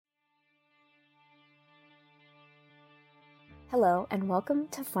Hello, and welcome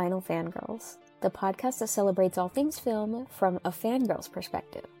to Final Fangirls, the podcast that celebrates all things film from a fangirl's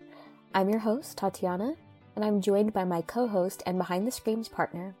perspective. I'm your host, Tatiana, and I'm joined by my co-host and behind-the-screens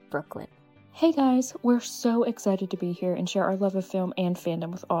partner, Brooklyn. Hey guys, we're so excited to be here and share our love of film and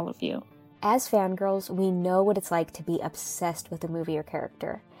fandom with all of you. As fangirls, we know what it's like to be obsessed with a movie or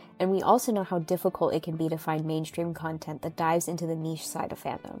character, and we also know how difficult it can be to find mainstream content that dives into the niche side of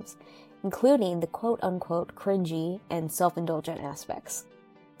fandoms, including the quote-unquote cringy and self-indulgent aspects.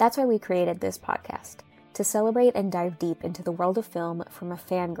 That's why we created this podcast, to celebrate and dive deep into the world of film from a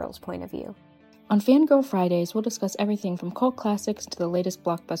fangirl's point of view. On Fangirl Fridays, we'll discuss everything from cult classics to the latest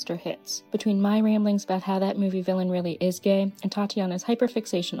blockbuster hits. Between my ramblings about how that movie villain really is gay, and Tatiana's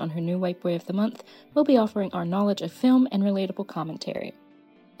hyperfixation on her new white boy of the month, we'll be offering our knowledge of film and relatable commentary.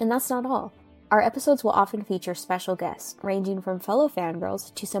 And that's not all. Our episodes will often feature special guests, ranging from fellow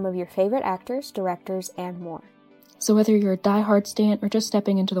fangirls to some of your favorite actors, directors, and more. So whether you're a diehard stan or just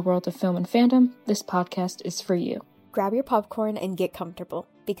stepping into the world of film and fandom, this podcast is for you. Grab your popcorn and get comfortable,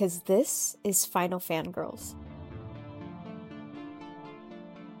 because this is Final Fangirls.